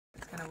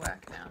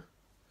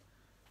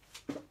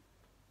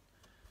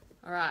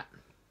All right.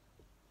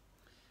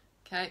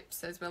 Okay,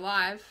 says we're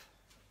live.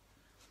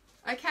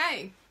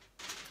 Okay.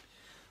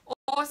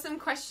 Awesome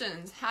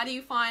questions. How do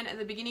you find at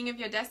the beginning of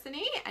your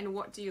destiny, and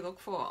what do you look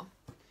for?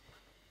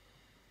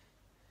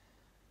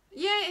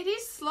 Yeah, it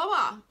is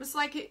slower. It's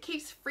like it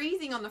keeps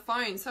freezing on the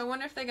phone. So I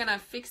wonder if they're going to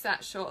fix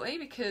that shortly,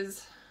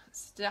 because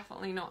it's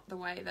definitely not the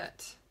way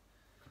that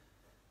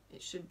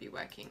it should be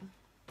working.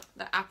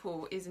 The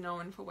Apple is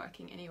known for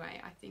working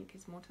anyway, I think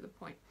is more to the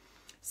point.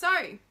 So,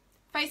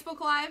 Facebook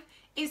Live,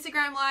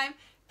 Instagram Live,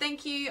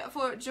 thank you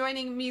for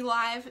joining me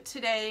live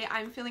today.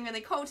 I'm feeling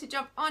really cold to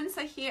jump on,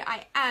 so here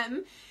I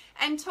am.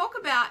 And talk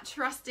about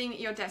trusting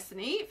your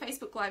destiny.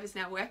 Facebook Live is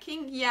now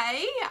working,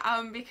 yay,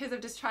 because I've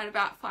just tried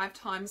about 5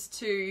 times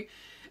to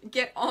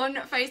get on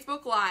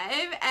Facebook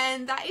Live,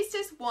 and that is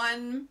just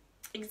one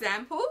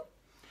example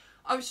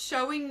of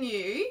showing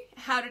you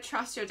how to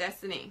trust your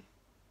destiny.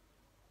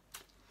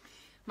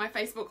 My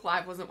Facebook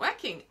Live wasn't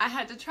working. I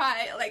had to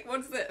try, like,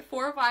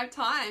 4 or 5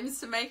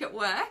 times to make it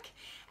work.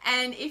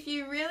 And if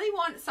you really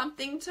want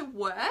something to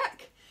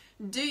work,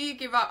 do you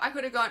give up? I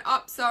could have gone,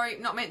 oh, sorry,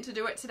 not meant to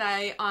do it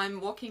today,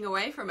 I'm walking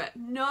away from it.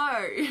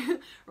 No,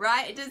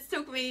 right? It just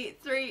took me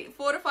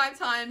 4 to 5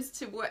 times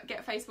to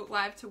get Facebook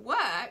Live to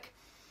work.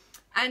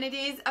 And it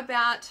is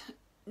about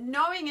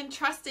knowing and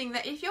trusting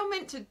that if you're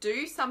meant to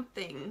do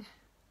something,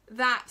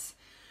 that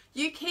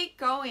you keep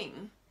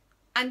going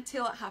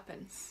until it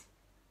happens.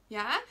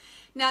 Yeah.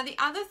 Now, the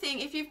other thing,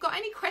 if you've got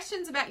any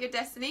questions about your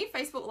destiny,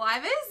 Facebook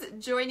Livers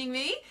joining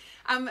me,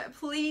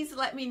 please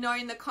let me know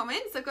in the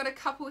comments. I've got a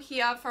couple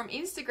here from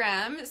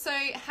Instagram. So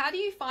how do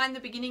you find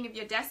the beginning of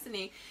your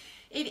destiny?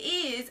 It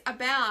is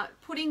about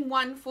putting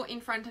one foot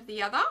in front of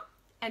the other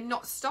and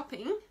not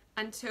stopping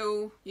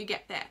until you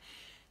get there.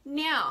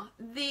 Now,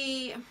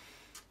 the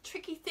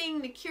tricky thing,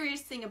 the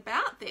curious thing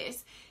about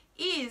this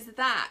is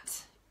that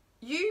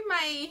you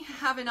may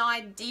have an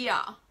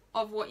idea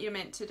of what you're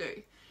meant to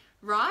do.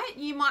 Right?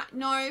 You might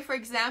know, for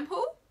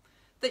example,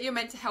 that you're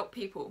meant to help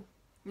people.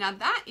 Now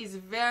that is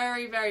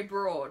very, very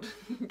broad.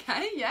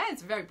 Okay? Yeah,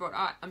 it's very broad.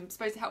 All right, I'm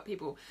supposed to help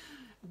people.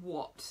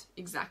 What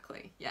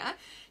exactly? Yeah?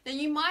 Now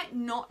you might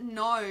not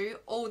know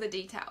all the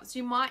details.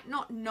 You might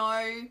not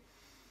know,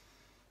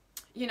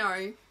 you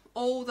know,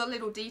 all the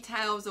little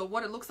details or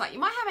what it looks like. You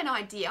might have an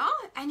idea,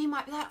 and you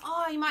might be like,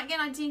 oh, you might get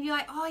an idea and you're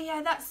like, oh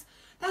yeah, that's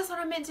what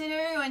I'm meant to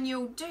do, and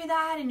you'll do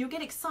that and you'll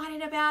get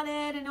excited about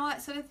it and all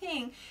that sort of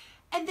thing.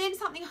 And then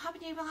something will happen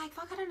and you'll be like,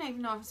 fuck, I don't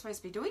even know if I'm supposed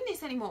to be doing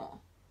this anymore,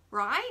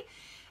 right?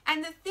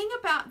 And the thing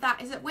about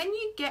that is that when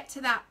you get to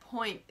that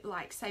point,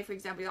 like say for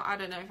example, I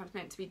don't know if I'm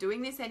meant to be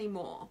doing this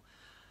anymore,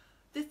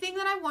 the thing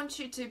that I want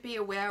you to be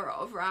aware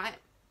of, right,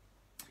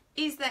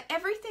 is that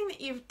everything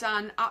that you've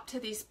done up to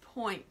this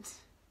point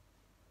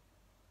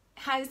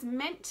has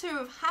meant to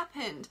have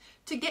happened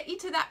to get you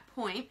to that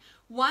point.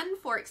 One,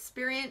 for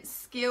experience,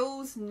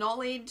 skills,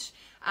 knowledge,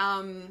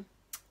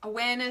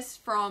 awareness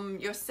from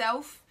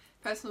yourself,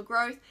 personal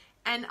growth,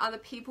 and other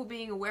people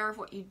being aware of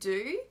what you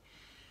do.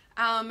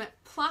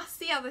 Plus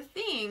the other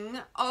thing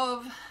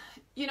of,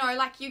 you know,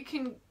 like you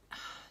can,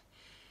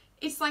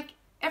 it's like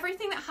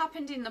everything that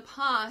happened in the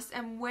past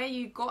and where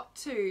you got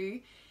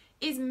to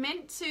is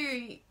meant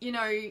to, you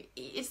know,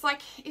 it's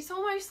like, it's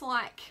almost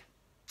like,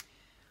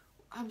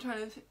 I'm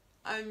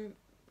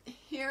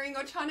hearing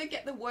or trying to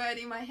get the word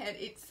in my head.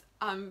 It's,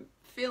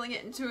 feeling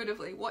it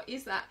intuitively. What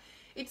is that?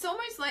 It's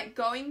almost like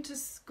going to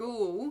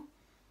school.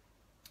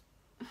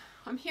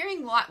 I'm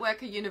hearing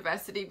Lightworker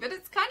University, but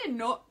it's kind of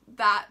not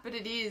that, but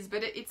it is.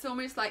 But it's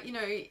almost like, you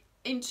know,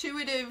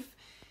 intuitive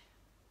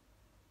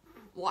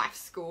life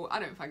school. I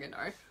don't fucking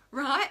know,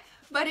 right?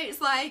 But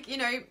it's like, you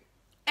know,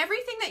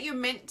 everything that you're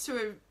meant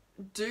to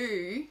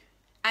do,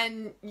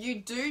 and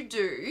you do,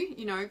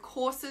 you know,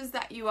 courses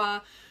that you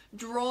are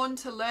drawn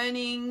to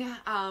learning,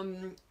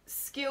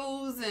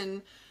 skills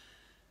and,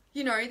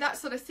 you know, that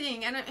sort of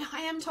thing. And I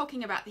am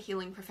talking about the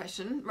healing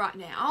profession right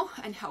now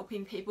and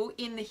helping people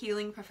in the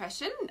healing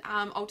profession,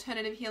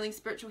 alternative healing,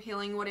 spiritual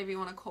healing, whatever you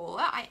want to call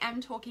it. I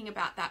am talking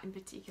about that in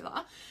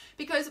particular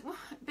because,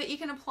 but you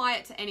can apply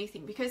it to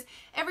anything, because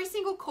every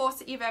single course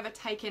that you've ever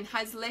taken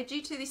has led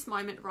you to this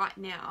moment right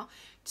now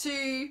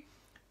to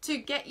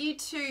get you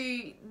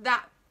to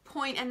that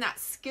point and that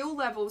skill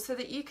level so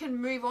that you can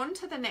move on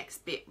to the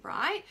next bit,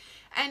 right?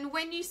 And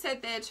when you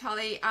said there,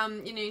 Charlie,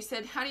 you know, you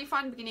said, how do you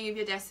find the beginning of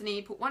your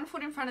destiny? Put one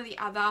foot in front of the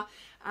other,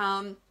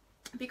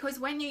 because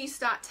when you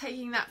start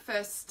taking that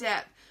first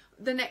step,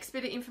 the next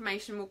bit of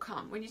information will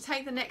come. When you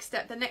take the next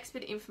step, the next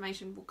bit of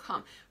information will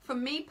come. For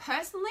me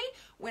personally,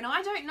 when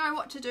I don't know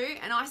what to do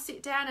and I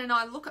sit down and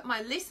I look at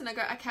my list and I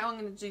go, okay, I'm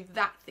going to do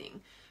that thing.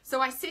 So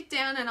I sit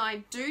down and I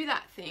do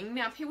that thing.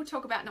 Now, people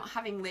talk about not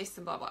having lists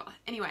and blah, blah, blah.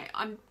 Anyway,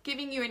 I'm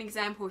giving you an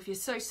example if you're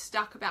so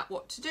stuck about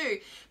what to do.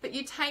 But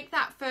you take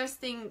that first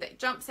thing that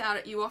jumps out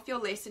at you off your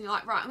list and you're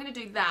like, right, I'm going to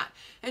do that.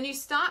 And you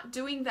start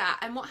doing that.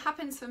 And what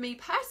happens for me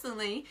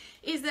personally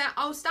is that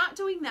I'll start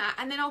doing that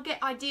and then I'll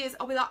get ideas.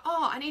 I'll be like,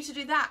 oh, I need to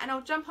do that. And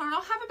I'll jump on and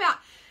I'll have about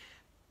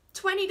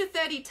 20 to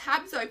 30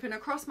 tabs open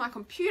across my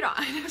computer.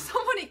 And if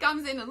somebody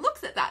comes in and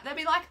looks at that, they'll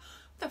be like,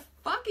 what the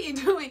fuck are you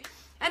doing?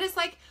 And it's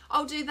like,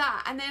 I'll do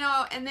that. And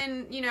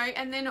then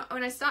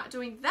when I start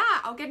doing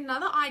that, I'll get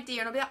another idea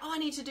and I'll be like, oh, I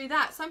need to do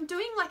that. So I'm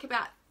doing like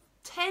about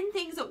 10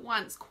 things at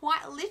once,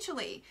 quite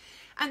literally.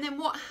 And then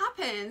what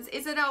happens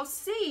is that I'll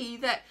see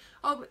that,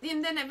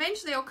 and then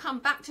eventually I'll come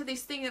back to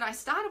this thing that I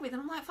started with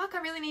and I'm like, fuck,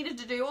 I really needed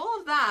to do all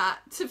of that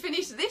to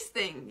finish this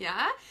thing,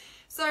 yeah?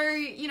 So,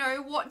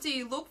 what do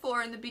you look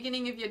for in the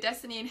beginning of your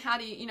destiny, and how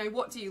do you,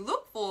 what do you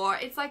look for?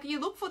 It's like you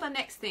look for the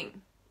next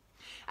thing.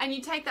 And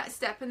you take that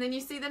step and then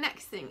you see the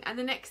next thing and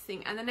the next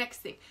thing and the next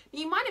thing.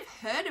 You might have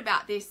heard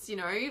about this,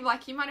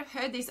 like you might have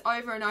heard this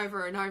over and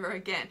over and over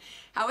again.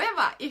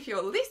 However, if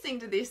you're listening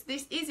to this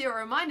is your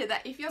reminder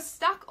that if you're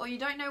stuck or you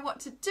don't know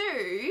what to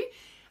do,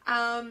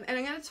 and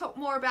I'm going to talk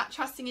more about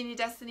trusting in your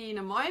destiny in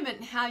a moment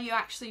and how you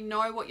actually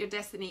know what your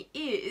destiny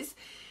is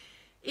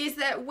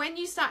that when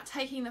you start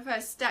taking the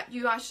first step,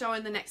 you are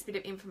shown the next bit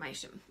of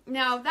information.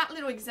 Now, that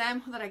little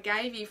example that I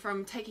gave you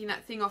from taking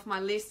that thing off my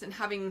list and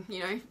having,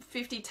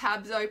 50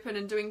 tabs open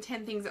and doing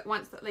 10 things at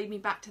once that lead me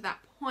back to that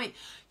point,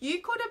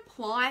 you could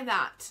apply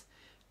that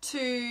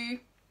to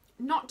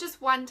not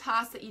just one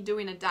task that you do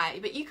in a day,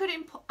 but you could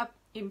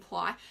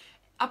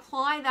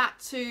apply that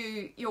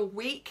to your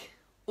week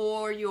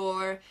or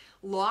your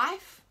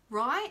life,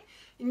 right?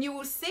 And you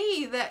will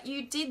see that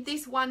you did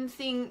this one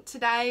thing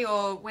today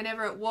or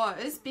whenever it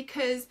was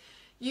because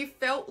you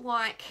felt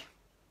like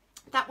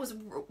that was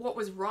what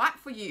was right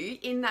for you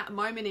in that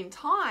moment in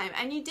time.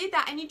 And you did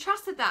that and you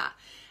trusted that.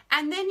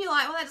 And then you're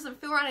like, well, that doesn't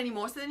feel right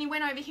anymore. So then you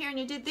went over here and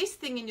you did this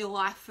thing in your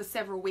life for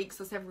several weeks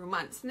or several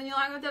months. And then you're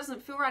like, well, that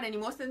doesn't feel right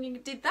anymore. So then you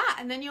did that.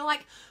 And then you're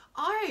like,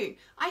 oh,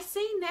 I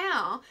see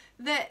now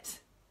that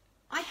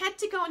I had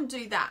to go and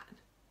do that.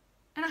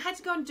 And I had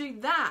to go and do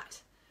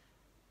that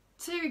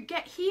to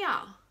get here,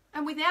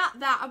 and without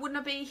that I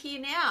wouldn't be here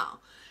now.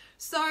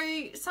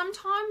 So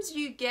sometimes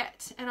you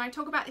get, and I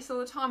talk about this all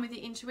the time with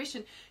your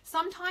intuition,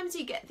 sometimes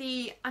you get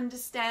the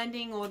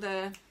understanding or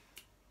the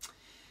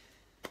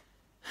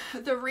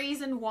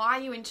reason why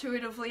you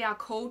intuitively are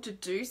called to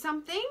do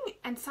something,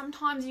 and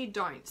sometimes you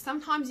don't.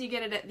 Sometimes you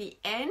get it at the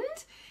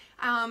end,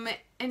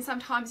 and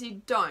sometimes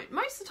you don't.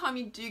 Most of the time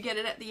you do get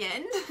it at the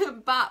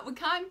end, but we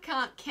can't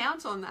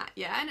count on that,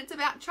 yeah? And it's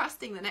about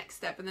trusting the next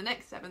step and the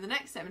next step and the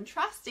next step, and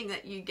trusting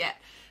that you get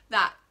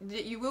that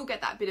you will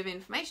get that bit of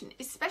information,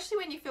 especially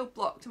when you feel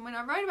blocked. And when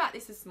I wrote about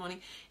this morning,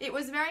 it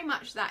was very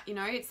much that,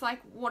 it's like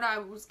what I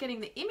was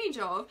getting the image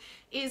of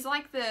is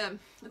like the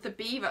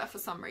beaver for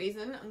some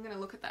reason. I'm going to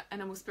look at that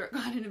animal spirit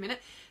guide in a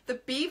minute.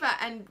 The beaver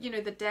and,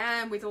 the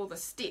dam with all the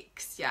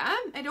sticks, yeah?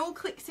 It all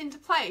clicks into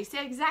place.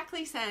 Yeah,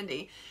 exactly,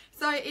 Sandy.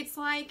 So it's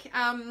like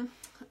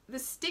the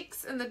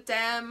sticks and the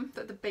dam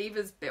that the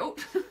beaver's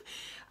built,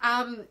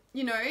 and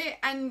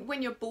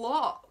when you're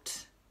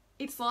blocked,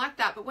 it's like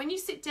that. But when you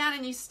sit down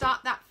and you start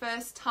that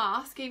first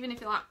task, even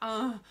if you're like,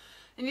 oh,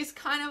 and it's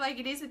kind of like,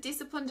 it is a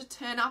discipline to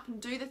turn up and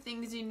do the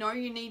things you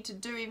need to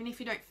do, even if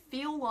you don't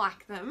feel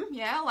like them,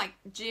 yeah, like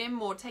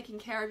gym or taking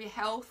care of your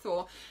health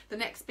or the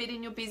next bit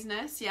in your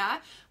business,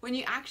 yeah. When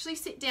you actually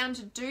sit down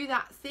to do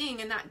that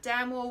thing, and that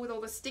dam wall with all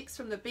the sticks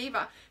from the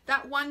beaver,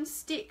 that one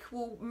stick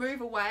will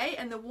move away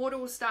and the water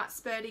will start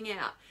spurting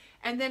out.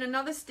 And then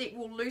another stick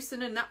will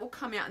loosen and that will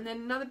come out, and then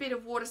another bit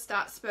of water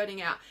starts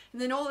spurting out,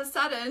 and then all of a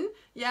sudden,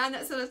 yeah, and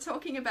that's what I'm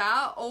talking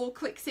about, all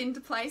clicks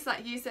into place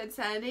like you said,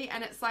 Sandy,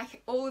 and it's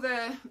like all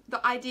the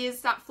ideas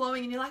start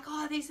flowing and you're like,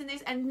 oh, this and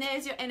this, and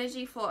there's your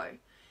energy flow.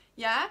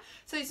 Yeah,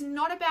 so it's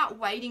not about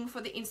waiting for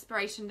the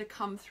inspiration to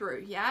come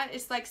through. Yeah,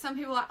 it's like some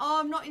people are like, oh,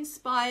 I'm not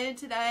inspired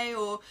today,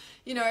 or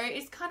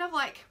it's kind of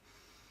like,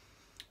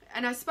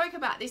 and I spoke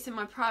about this in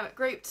my private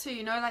group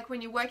too, like when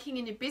you're working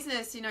in your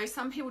business,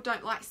 some people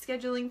don't like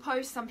scheduling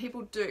posts, some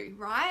people do,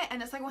 right?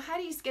 And it's like, well, how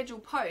do you schedule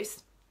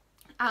posts?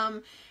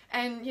 And,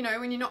 when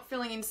you're not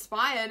feeling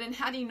inspired, and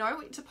how do you know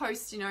what to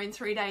post, in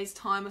 3 days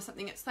time or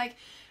something? It's like,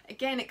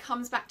 again, it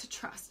comes back to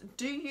trust.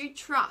 Do you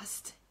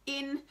trust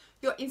in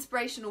your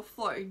inspirational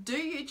flow? Do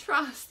you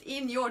trust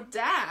in your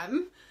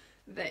dam?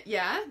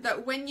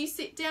 That when you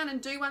sit down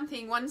and do one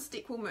thing, one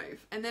stick will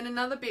move, and then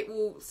another bit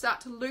will start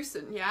to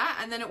loosen, yeah,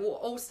 and then it will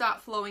all start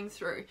flowing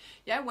through,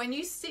 yeah. When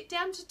you sit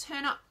down to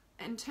turn up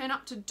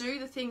to do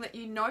the thing that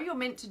you're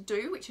meant to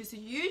do, which is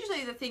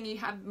usually the thing you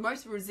have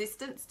most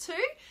resistance to,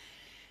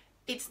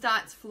 it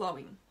starts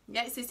flowing,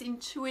 yeah. It's this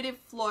intuitive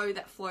flow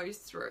that flows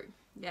through,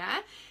 yeah.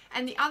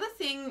 And the other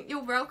thing,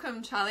 you're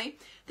welcome, Charlie.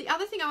 The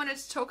other thing I wanted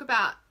to talk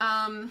about,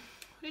 what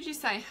did you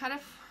say? How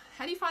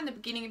do you find the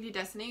beginning of your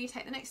destiny? You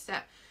take the next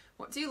step.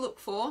 What do you look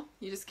for?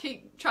 You just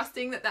keep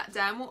trusting that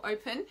dam will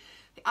open.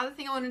 The other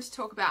thing I wanted to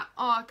talk about,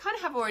 I kind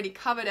of have already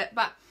covered it,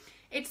 but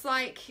it's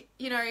like,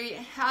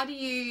 how do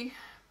you...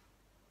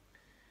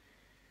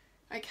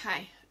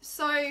 Okay,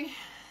 so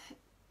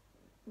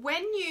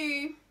when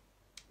you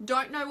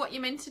don't know what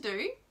you're meant to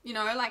do,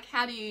 like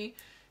how do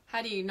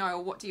you know,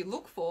 what do you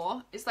look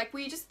for? It's like,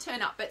 well, you just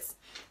turn up. It's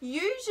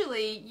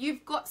usually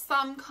you've got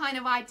some kind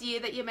of idea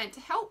that you're meant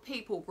to help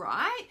people,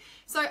 right?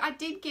 So I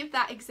did give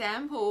that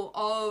example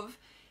of,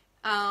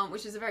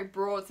 which is a very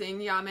broad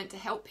thing. Yeah, I'm meant to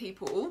help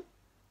people.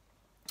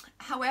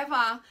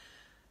 However,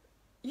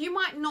 you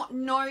might not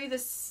know the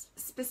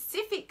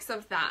specifics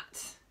of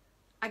that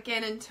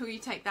again until you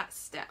take that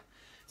step.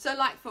 So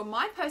like for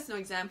my personal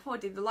example, I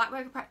did the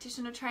Lightworker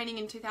Practitioner training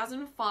in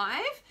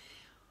 2005.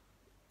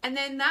 And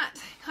then that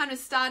kind of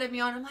started me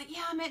on. I'm like,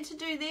 yeah, I meant to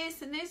do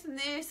this and this and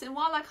this. And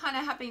while I kind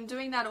of have been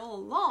doing that all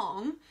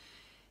along,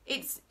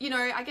 it's, you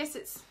know, I guess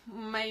it's,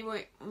 maybe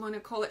we want to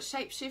call it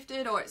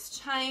shape-shifted or it's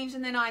changed.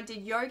 And then I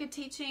did yoga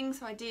teaching.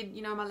 So I did,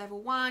 you know, my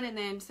level 1, and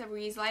then several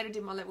years later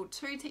did my level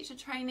 2 teacher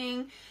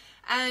training.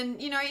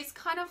 And, you know, it's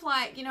kind of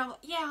like, you know,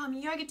 yeah, I'm a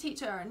yoga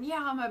teacher, and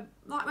yeah, I'm a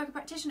Lightworker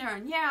practitioner,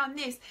 and yeah, I'm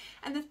this.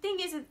 And the thing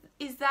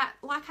is that,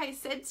 like I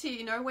said to you,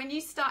 you know, when you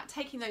start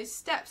taking those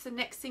steps, the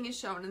next thing is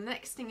shown, and the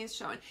next thing is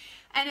shown.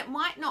 And it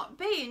might not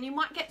be, and you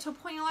might get to a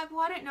point you're like,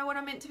 well, I don't know what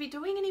I'm meant to be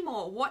doing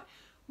anymore. What,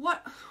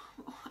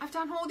 I've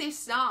done all this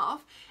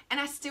stuff, and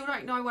I still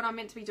don't know what I'm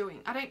meant to be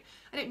doing. I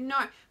don't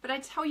know. But I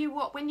tell you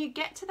what, when you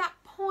get to that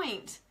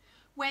point,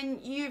 when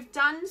you've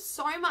done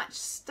so much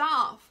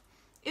stuff,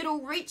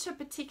 it'll reach a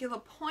particular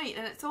point,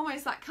 and it's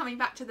almost like coming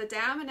back to the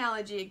dam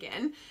analogy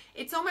again.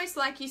 It's almost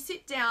like you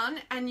sit down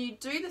and you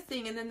do the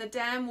thing, and then the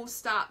dam will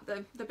start,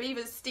 the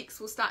beaver's sticks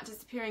will start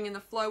disappearing and the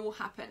flow will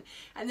happen.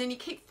 And then you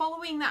keep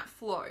following that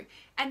flow.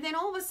 And then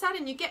all of a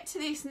sudden you get to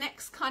this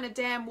next kind of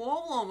dam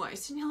wall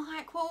almost, and you're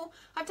like, well,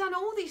 I've done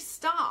all this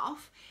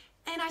stuff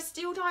and I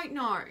still don't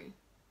know.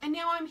 And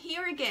now I'm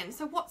here again.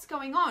 So what's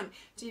going on?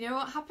 Do you know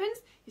what happens?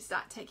 You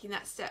start taking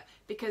that step,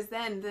 because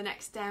then the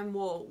next dam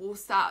wall will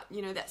start,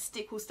 you know, that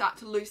stick will start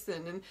to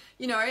loosen, and,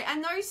 you know,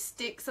 and those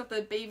sticks of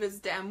the beaver's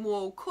dam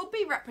wall could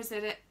be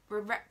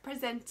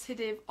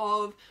representative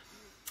of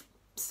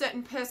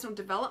certain personal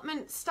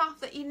development stuff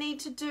that you need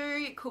to do.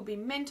 It could be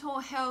mental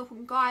health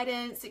and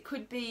guidance. It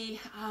could be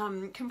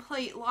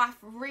complete life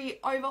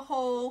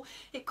overhaul.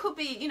 It could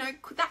be, you know,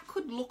 that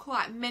could look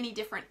like many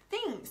different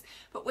things.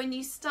 But when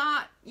you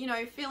start, you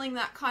know, feeling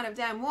that kind of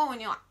damn wall, and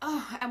you're like,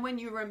 oh, and when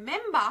you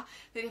remember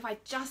that if I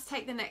just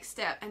take the next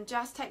step and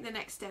just take the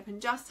next step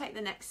and just take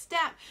the next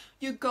step,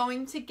 you're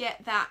going to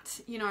get that,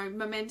 you know,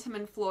 momentum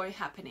and flow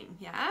happening.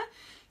 Yeah.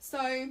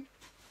 So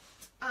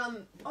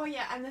oh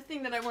yeah, and the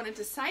thing that I wanted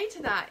to say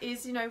to that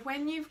is, you know,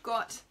 when you've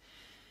got,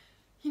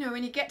 you know,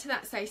 when you get to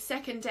that, say,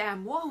 second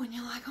dam wall, and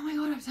you're like, oh my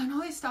God, I've done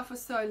all this stuff for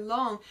so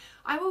long,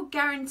 I will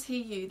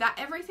guarantee you that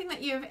everything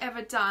that you've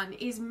ever done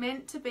is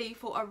meant to be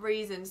for a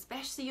reason,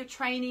 especially your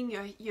training,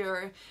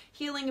 your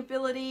healing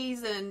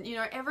abilities, and, you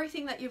know,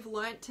 everything that you've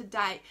learnt to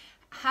date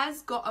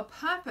has got a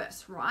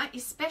purpose, right?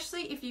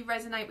 Especially if you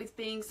resonate with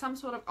being some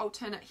sort of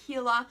alternate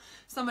healer,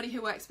 somebody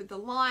who works with the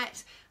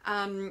light,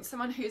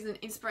 someone who's an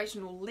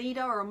inspirational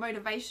leader or a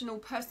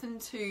motivational person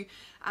to,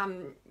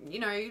 you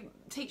know,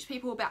 teach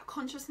people about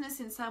consciousness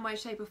in some way,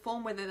 shape or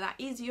form, whether that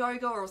is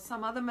yoga or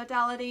some other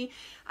modality.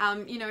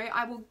 You know,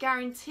 I will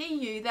guarantee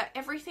you that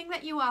everything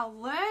that you are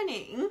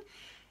learning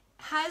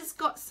has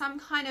got some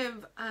kind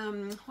of,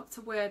 what's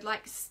the word,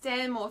 like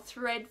stem or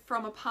thread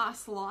from a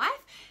past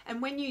life.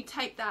 And when you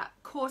take that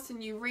course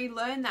and you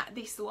relearn that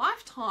this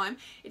lifetime,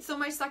 it's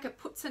almost like it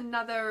puts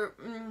another,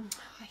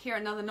 I hear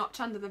another notch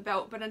under the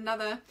belt, but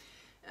another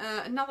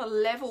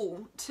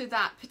level to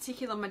that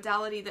particular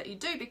modality that you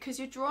do, because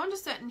you're drawn to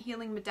certain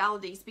healing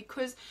modalities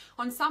because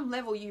on some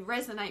level you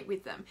resonate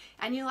with them,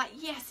 and you're like,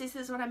 yes, this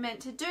is what I meant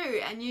to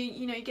do, and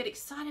you know, you get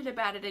excited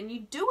about it and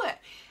you do it.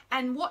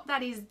 And what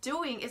that is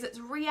doing is it's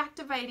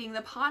reactivating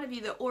the part of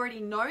you that already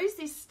knows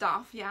this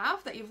stuff, yeah,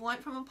 that you've learned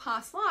from a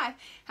past life.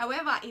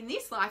 However, in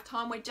this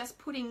lifetime, we're just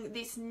putting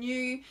this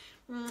new,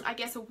 I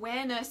guess,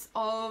 awareness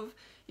of,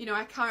 you know,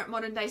 our current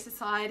modern day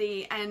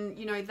society and,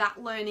 you know,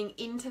 that learning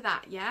into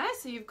that, yeah?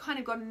 So you've kind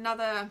of got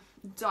another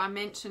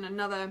dimension,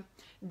 another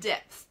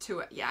depth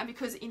to it, yeah?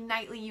 Because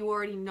innately you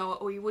already know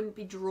it, or you wouldn't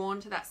be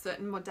drawn to that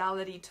certain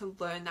modality to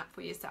learn that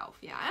for yourself,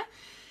 yeah?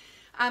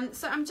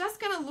 So I'm just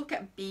going to look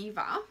at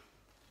beaver.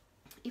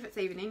 If it's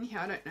even in here,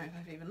 I don't know if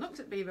I've even looked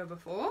at beaver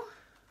before.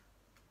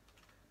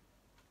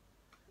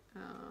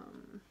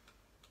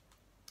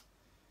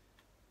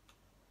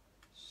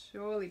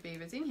 Surely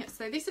beaver's in here.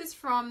 So this is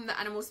from the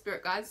Animal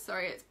Spirit Guides.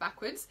 Sorry, it's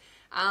backwards.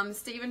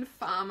 Stephen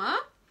Farmer.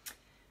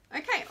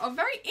 Okay, oh,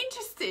 very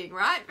interesting,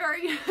 right?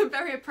 Very,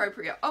 very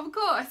appropriate, of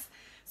course.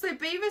 So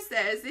beaver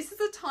says, this is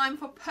a time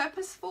for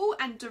purposeful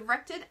and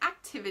directed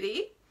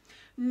activity,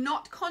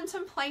 not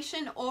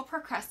contemplation or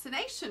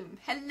procrastination.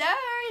 Hello,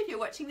 if you're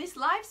watching this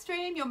live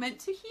stream, you're meant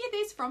to hear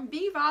this from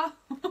Beaver.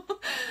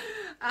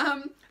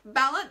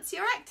 Balance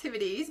your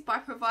activities by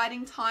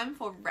providing time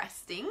for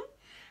resting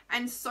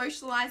and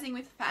socializing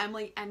with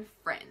family and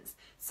friends.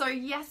 So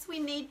yes, we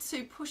need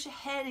to push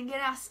ahead and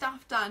get our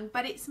stuff done,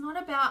 but it's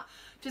not about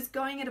just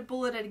going at a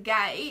bullet at a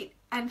gate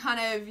and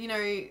kind of, you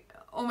know,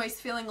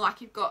 almost feeling like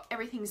you've got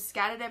everything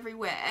scattered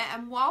everywhere.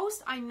 And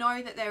whilst I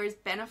know that there is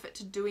benefit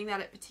to doing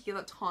that at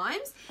particular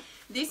times,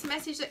 this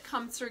message that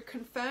comes through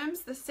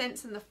confirms the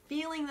sense and the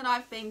feeling that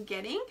I've been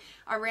getting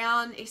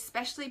around,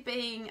 especially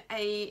being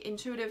a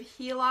intuitive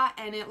healer.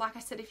 And it, like I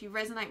said, if you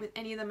resonate with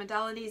any of the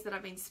modalities that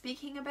I've been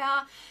speaking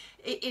about,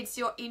 it's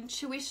your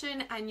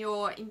intuition and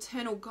your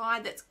internal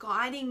guide that's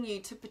guiding you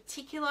to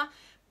particular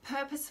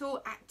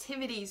purposeful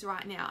activities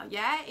right now.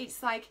 Yeah,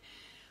 it's like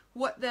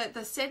what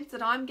the sense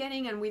that I'm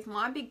getting, and with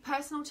my big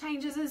personal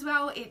changes as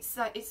well,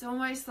 it's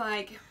almost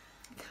like,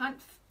 I can't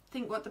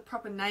think what the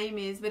proper name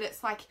is, but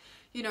it's like,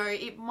 you know,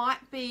 it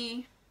might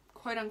be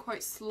quote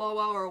unquote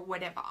slower or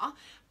whatever,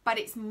 but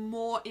it's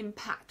more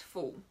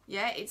impactful.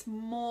 Yeah, it's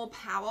more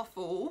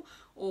powerful,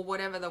 or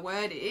whatever the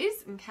word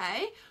is,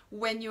 okay,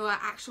 when you are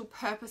actual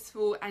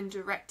purposeful and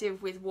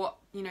directive with what,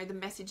 you know, the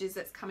messages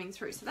that's coming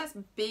through. So that's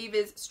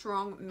Beaver's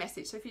strong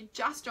message. So if you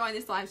just joined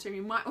this live stream,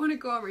 you might want to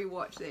go and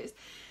rewatch this.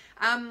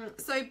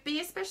 So be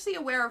especially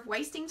aware of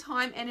wasting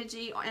time,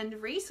 energy, and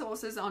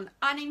resources on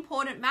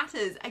unimportant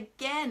matters.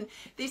 Again,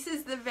 this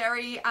is the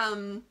very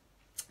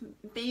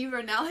Beaver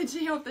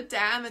analogy of the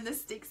dam and the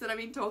sticks that I've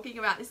been talking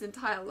about this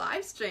entire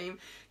live stream.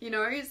 You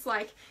know, it's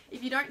like,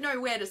 if you don't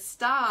know where to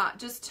start,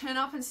 just turn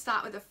up and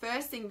start with the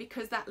first thing,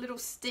 because that little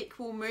stick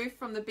will move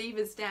from the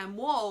beaver's dam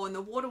wall and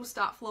the water will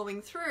start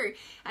flowing through.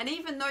 And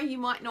even though you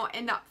might not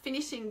end up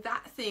finishing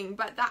that thing,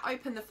 but that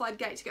opened the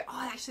floodgate to go,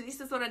 oh, actually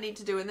this is what I need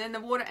to do. And then the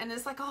water, and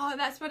it's like, oh,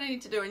 that's what I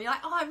need to do. And you're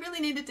like, oh, I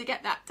really needed to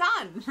get that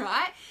done,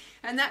 right?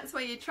 And that's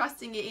where you're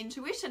trusting your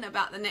intuition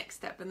about the next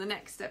step and the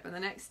next step and the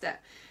next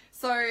step.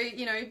 So,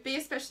 you know, be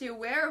especially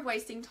aware of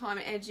wasting time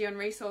and energy on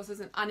resources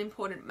and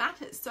unimportant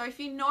matters. So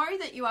if you know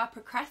that you are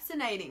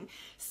procrastinating,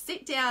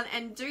 sit down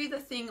and do the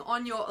thing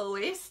on your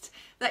list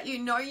that you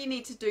know you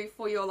need to do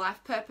for your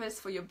life purpose,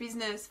 for your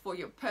business, for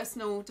your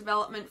personal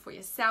development, for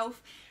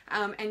yourself,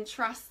 and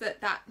trust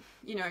that,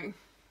 you know,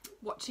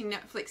 watching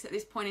Netflix at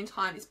this point in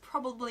time is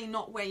probably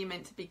not where you're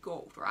meant to be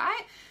galled,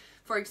 right?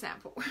 For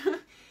example.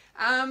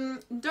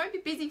 Don't be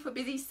busy for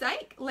busy's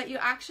sake. Let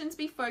your actions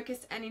be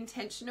focused and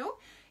intentional.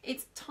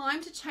 It's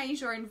time to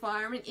change your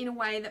environment in a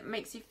way that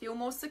makes you feel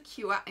more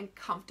secure and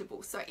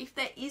comfortable. So if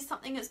there is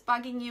something that's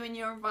bugging you in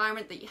your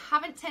environment that you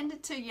haven't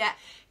tended to yet,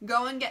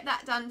 go and get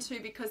that done too,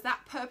 because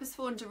that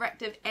purposeful and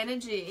directive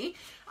energy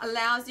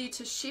allows you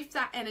to shift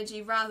that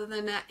energy rather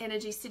than that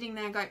energy sitting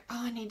there and going,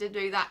 oh, I need to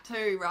do that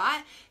too,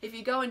 right? If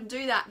you go and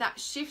do that, that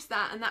shifts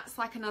that, and that's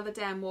like another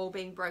damn wall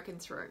being broken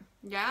through.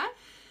 Yeah?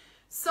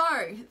 So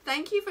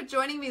thank you for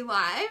joining me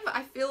live.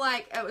 I feel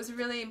like it was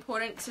really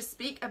important to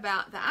speak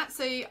about that.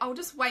 So I'll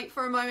just wait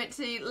for a moment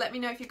to let me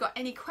know if you've got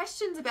any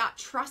questions about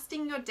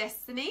trusting your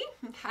destiny.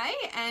 Okay.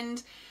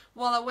 And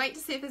while I wait to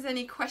see if there's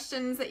any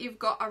questions that you've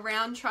got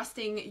around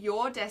trusting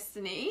your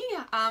destiny,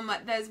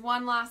 there's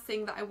one last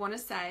thing that I want to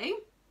say.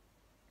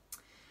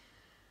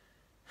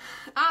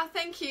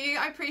 Thank you.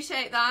 I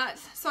appreciate that.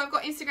 So I've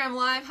got Instagram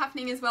Live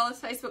happening as well as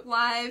Facebook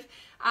Live.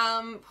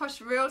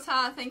 Posh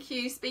Realtor, thank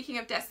you. Speaking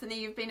of destiny,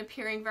 you've been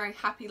appearing very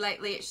happy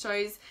lately. It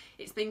shows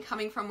it's been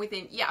coming from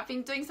within. Yeah, I've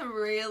been doing some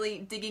really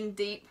digging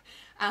deep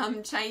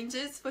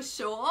changes for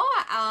sure.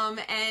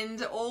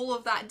 And all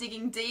of that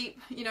digging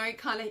deep, you know,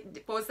 kind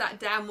of was that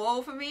damn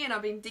wall for me, and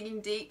I've been digging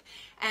deep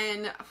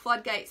and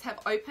floodgates have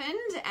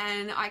opened,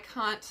 and I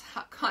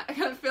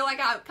feel like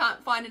I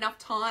can't find enough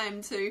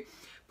time to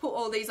put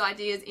all these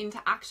ideas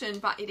into action,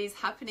 but it is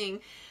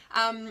happening.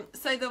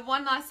 So the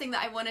one last thing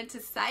that I wanted to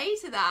say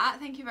to that,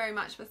 thank you very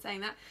much for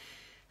saying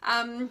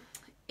that.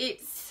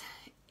 It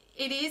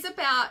is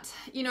about,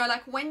 you know,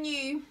 like when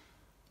you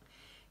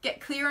get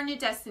clear on your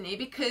destiny,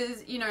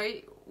 because, you know,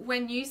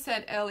 when you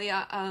said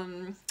earlier,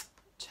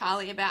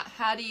 Charlie, about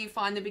how do you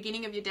find the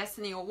beginning of your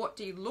destiny, or what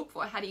do you look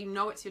for? How do you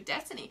know it's your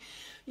destiny?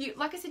 You,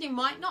 like I said, you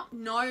might not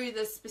know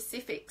the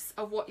specifics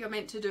of what you're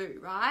meant to do,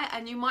 right?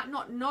 And you might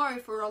not know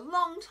for a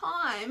long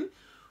time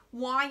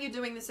why you're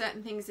doing the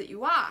certain things that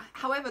you are.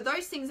 However,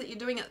 those things that you're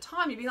doing at the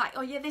time, you'd be like,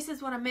 oh yeah, this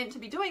is what I'm meant to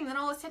be doing. Then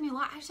all of a sudden you're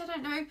like, actually, I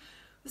don't know,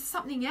 there's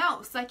something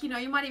else. Like, you know,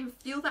 you might even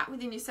feel that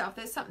within yourself.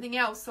 There's something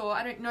else, or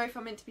I don't know if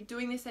I'm meant to be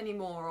doing this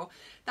anymore, or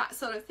that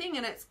sort of thing.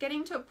 And it's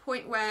getting to a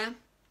point where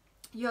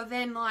you're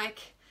then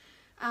like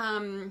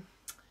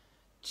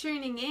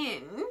tuning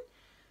in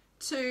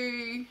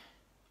to,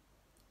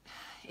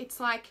 it's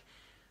like,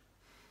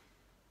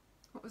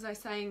 what was I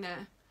saying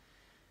there?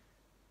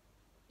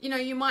 You know,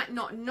 you might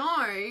not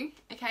know,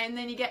 okay, and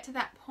then you get to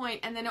that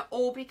point and then it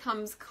all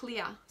becomes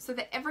clear. So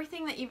that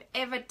everything that you've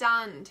ever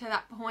done to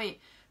that point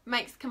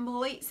makes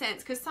complete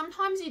sense. Because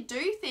sometimes you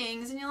do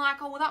things and you're like,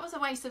 oh, well, that was a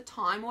waste of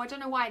time, or I don't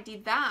know why I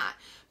did that.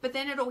 But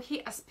then it'll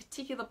hit a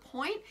particular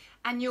point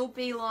and you'll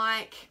be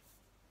like,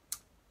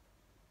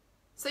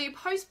 so you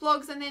post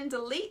blogs and then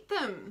delete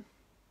them.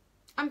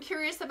 I'm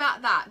curious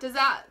about that. Is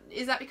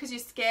that because you're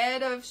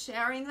scared of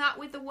sharing that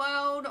with the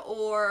world,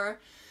 or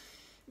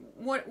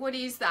what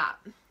is that?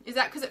 Is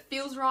that because it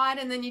feels right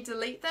and then you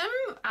delete them?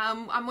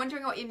 I'm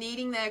wondering what you're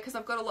needing there, because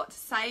I've got a lot to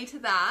say to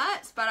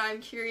that, but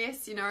I'm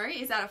curious, you know,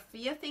 is that a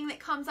fear thing that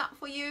comes up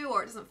for you,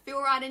 or it doesn't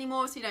feel right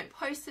anymore so you don't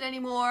post it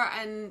anymore?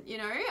 And, you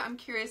know, I'm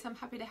curious. I'm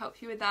happy to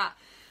help you with that,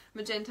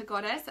 Magenta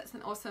Goddess. That's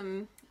an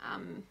awesome,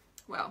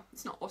 well,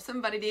 it's not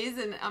awesome, but it is,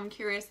 and I'm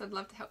curious. I'd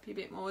love to help you a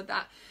bit more with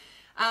that.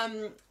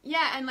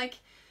 Yeah, and like,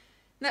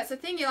 that's the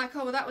thing. You're like,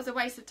 oh, well, that was a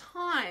waste of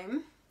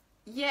time.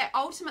 Yeah,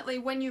 ultimately,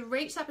 when you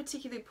reach that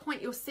particular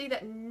point, you'll see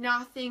that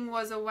nothing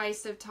was a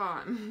waste of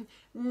time.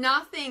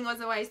 Nothing was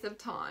a waste of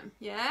time,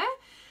 yeah?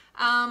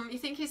 You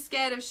think you're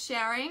scared of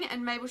sharing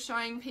and maybe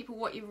showing people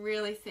what you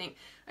really think.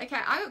 Okay,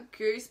 I got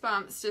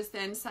goosebumps just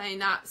then saying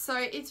that. So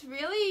it's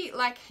really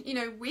like, you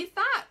know, with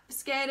that,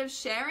 scared of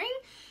sharing,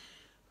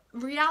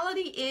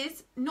 reality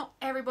is not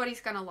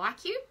everybody's going to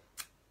like you.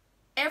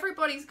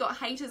 Everybody's got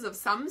haters of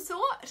some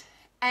sort.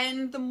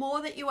 And the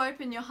more that you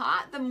open your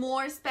heart, the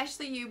more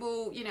especially you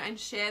will, you know, and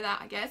share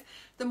that, I guess,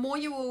 the more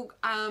you will,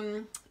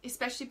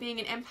 especially being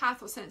an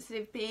empath or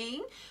sensitive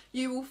being,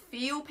 you will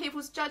feel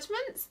people's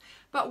judgments.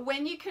 But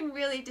when you can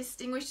really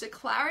distinguish the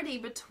clarity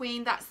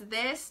between that's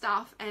their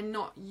stuff and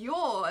not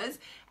yours,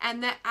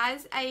 and that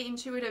as a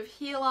intuitive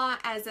healer,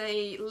 as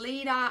a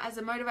leader, as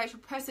a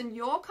motivational person,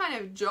 your kind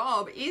of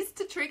job is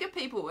to trigger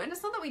people. And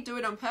it's not that we do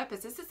it on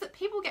purpose. It's just that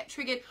people get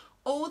triggered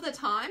all the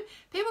time.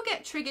 People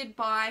get triggered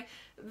by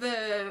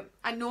the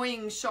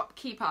annoying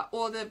shopkeeper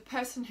or the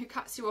person who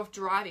cuts you off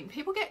driving.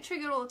 People get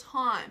triggered all the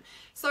time.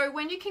 So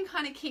when you can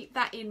kind of keep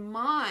that in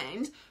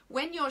mind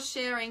when you're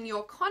sharing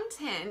your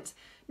content,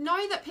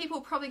 know that people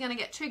are probably going to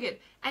get triggered.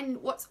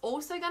 And what's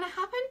also going to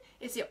happen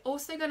is you're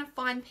also going to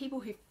find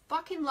people who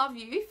fucking love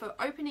you for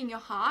opening your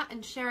heart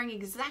and sharing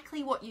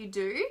exactly what you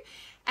do.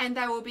 And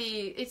they will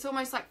be, it's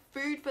almost like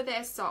food for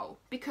their soul,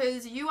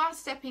 because you are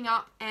stepping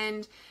up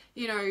and,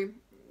 you know,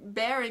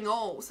 bearing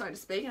all, so to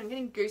speak. I'm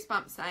getting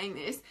goosebumps saying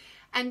this.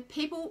 And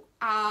people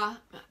are,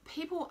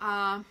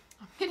 I'm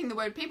getting the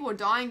word, people are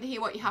dying to hear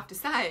what you have to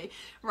say,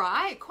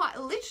 right? Quite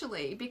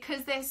literally,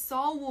 because their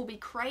soul will be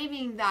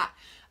craving that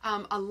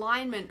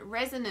alignment,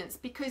 resonance,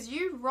 because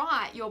you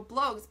write your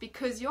blogs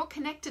because you're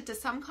connected to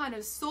some kind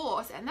of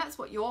source, and that's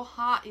what your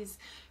heart is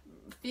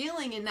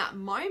feeling in that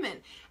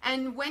moment.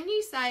 And when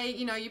you say,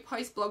 you know, you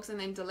post blogs and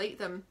then delete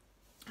them,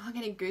 I'm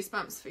getting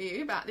goosebumps for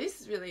you about this.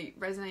 It's really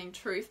resonating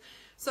truth.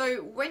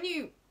 So when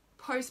you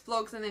post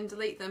blogs and then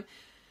delete them,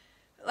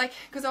 like,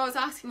 because I was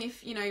asking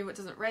if, you know, it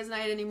doesn't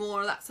resonate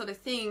anymore or that sort of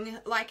thing.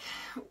 Like,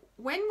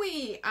 when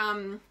we,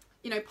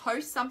 you know,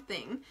 post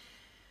something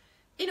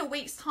in a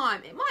week's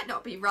time, it might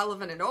not be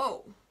relevant at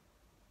all,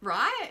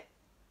 right?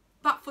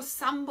 But for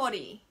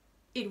somebody,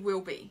 it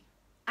will be.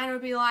 And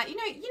it'll be like, you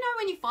know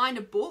when you find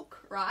a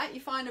book, right? You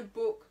find a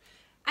book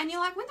and you're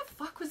like, when the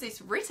fuck was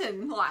this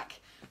written? Like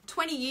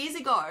 20 years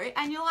ago.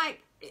 And you're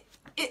like,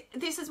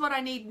 this is what I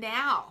need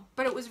now,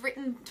 but it was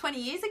written 20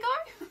 years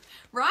ago,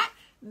 right?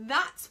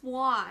 That's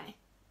why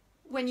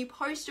when you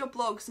post your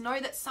blogs, know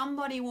that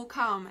somebody will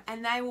come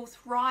and they will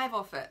thrive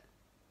off it,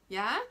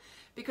 yeah?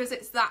 Because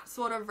it's that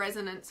sort of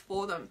resonance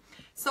for them.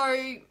 So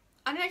I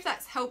don't know if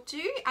that's helped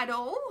you at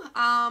all.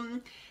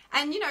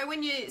 And, you know,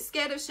 when you're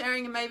scared of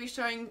sharing and maybe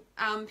showing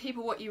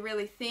people what you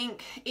really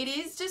think, it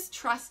is just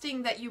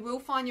trusting that you will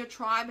find your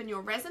tribe and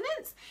your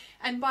resonance.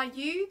 And by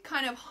you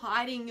kind of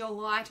hiding your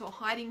light or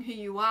hiding who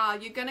you are,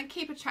 you're going to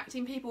keep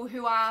attracting people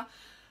who are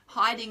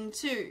hiding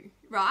too,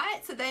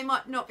 right? So they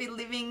might not be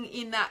living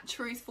in that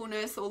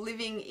truthfulness or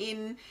living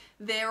in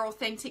their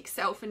authentic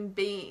self and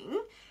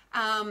being.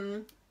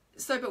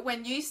 But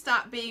when you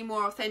start being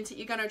more authentic,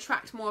 you're going to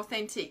attract more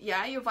authentic,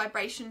 yeah? Your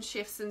vibration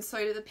shifts, and so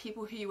do the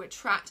people who you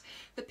attract.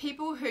 The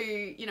people who,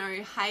 you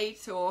know,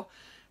 hate or,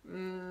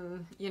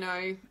 you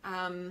know,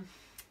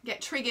 get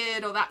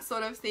triggered or that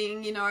sort of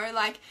thing, you know,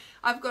 like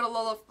I've got a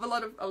lot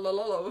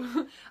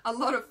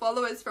of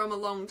followers from a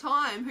long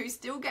time who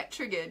still get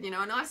triggered, you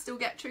know, and I still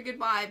get triggered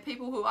by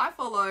people who I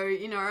follow,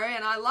 you know,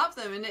 and I love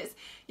them. And it's,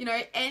 you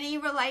know, any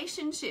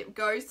relationship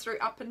goes through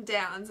up and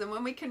downs, and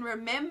when we can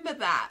remember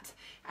that,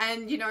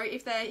 and, you know,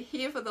 if they're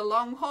here for the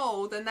long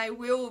haul, then they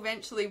will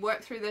eventually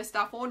work through their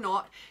stuff or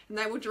not, and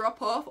they will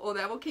drop off or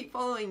they will keep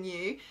following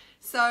you.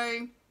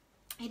 So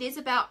it is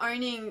about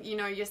owning, you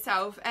know,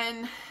 yourself.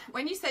 And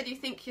when you said you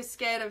think you're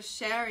scared of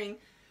sharing,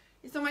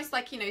 it's almost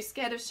like, you know,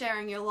 scared of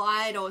sharing your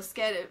light or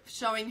scared of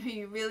showing who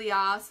you really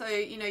are. So,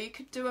 you know, you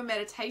could do a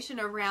meditation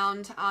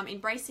around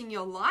embracing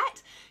your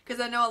light,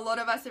 because I know a lot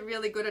of us are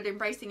really good at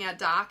embracing our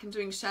dark and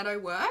doing shadow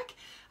work.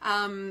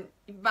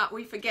 But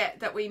we forget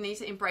that we need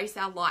to embrace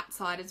our light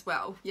side as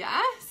well.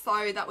 Yeah.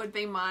 So that would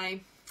be my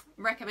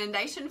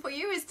recommendation for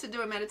you, is to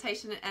do a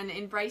meditation and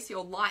embrace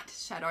your light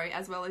shadow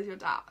as well as your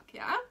dark.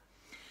 Yeah.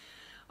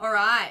 All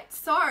right,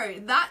 so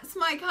that's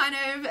my kind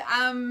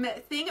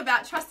of thing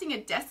about trusting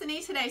your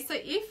destiny today. So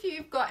if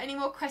you've got any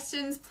more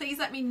questions, please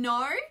let me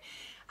know.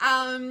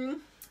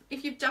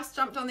 If you've just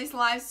jumped on this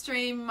live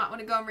stream, you might want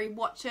to go and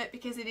rewatch it,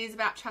 because it is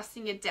about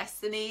trusting your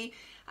destiny,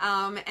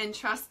 and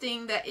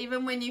trusting that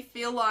even when you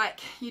feel like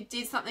you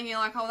did something, you're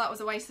like, oh, that was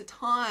a waste of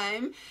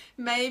time,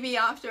 maybe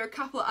after a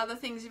couple of other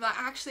things, you're like,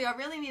 actually, I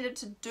really needed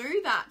to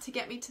do that to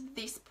get me to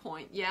this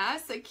point, yeah?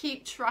 So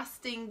keep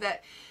trusting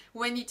that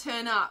when you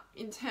turn up,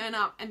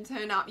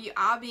 you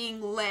are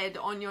being led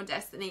on your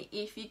destiny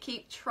if you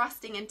keep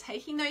trusting and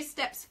taking those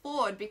steps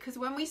forward. Because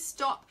when we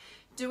stop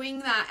doing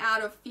that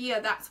out of fear,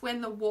 that's when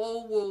the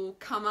wall will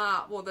come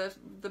up, or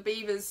the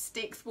beaver's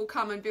sticks will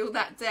come and build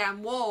that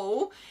damn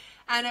wall,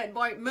 and it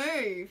won't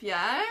move,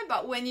 yeah?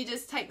 But when you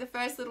just take the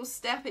first little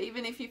step,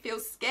 even if you feel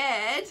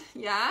scared,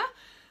 yeah,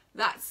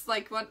 that's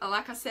like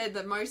I said,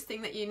 the most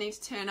thing that you need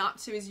to turn up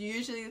to is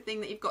usually the thing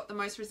that you've got the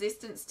most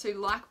resistance to.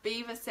 Like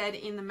Beaver said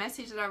in the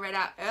message that I read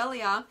out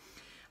earlier,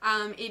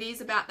 it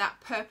is about that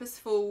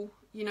purposeful,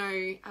 you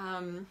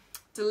know,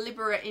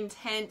 deliberate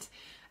intent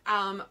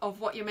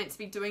of what you're meant to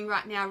be doing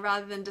right now,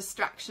 rather than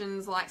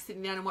distractions like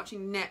sitting down and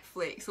watching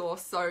Netflix or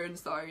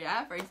so,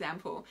 yeah, for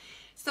example.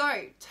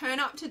 So turn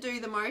up to do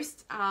the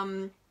most.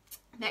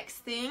 Next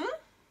thing.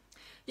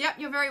 Yep,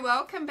 you're very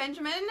welcome,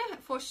 Benjamin,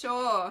 for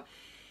sure.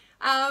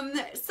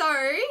 So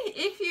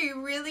if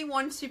you really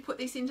want to put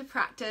this into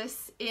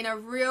practice in a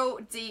real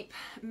deep,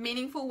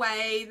 meaningful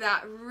way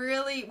that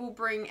really will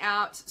bring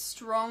out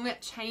strong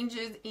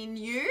changes in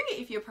you,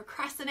 if you're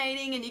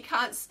procrastinating and you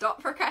can't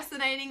stop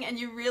procrastinating and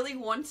you really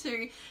want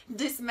to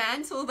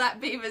dismantle that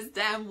beaver's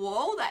damn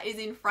wall that is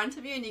in front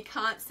of you and you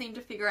can't seem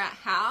to figure out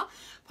how,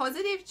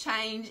 Positive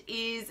Change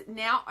is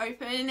now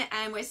open, and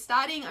I'm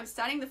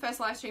starting the first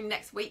live stream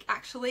next week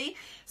actually.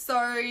 So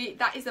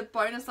that is a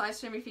bonus live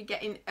stream if you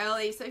get in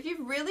early. So if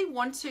you really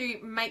want to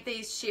make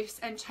these shifts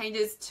and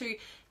changes to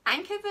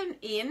anchor them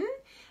in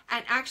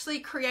and actually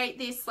create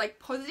this like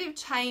positive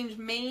change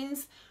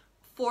means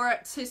for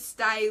it to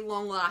stay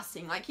long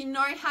lasting. Like, you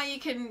know how you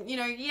can, you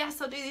know,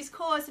 yes, I'll do this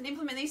course and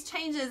implement these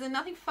changes and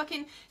nothing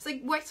fucking, it's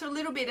like works for a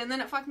little bit and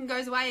then it fucking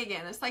goes away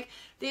again. It's like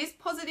this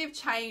positive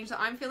change that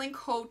I'm feeling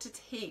called to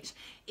teach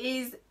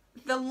is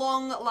the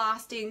long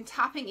lasting,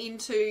 tapping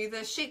into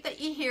the shit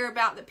that you hear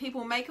about, that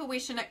people make a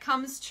wish and it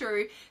comes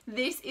true.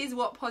 This is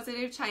what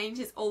Positive Change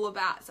is all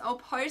about. So I'll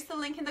post the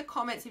link in the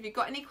comments. If you've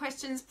got any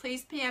questions,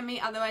 please PM me.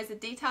 Otherwise, the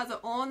details are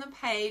all on the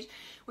page.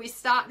 We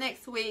start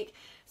next week.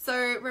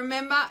 So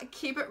remember,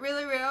 keep it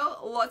really real,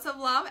 lots of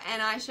love,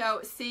 and I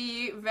shall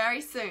see you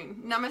very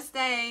soon.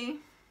 Namaste.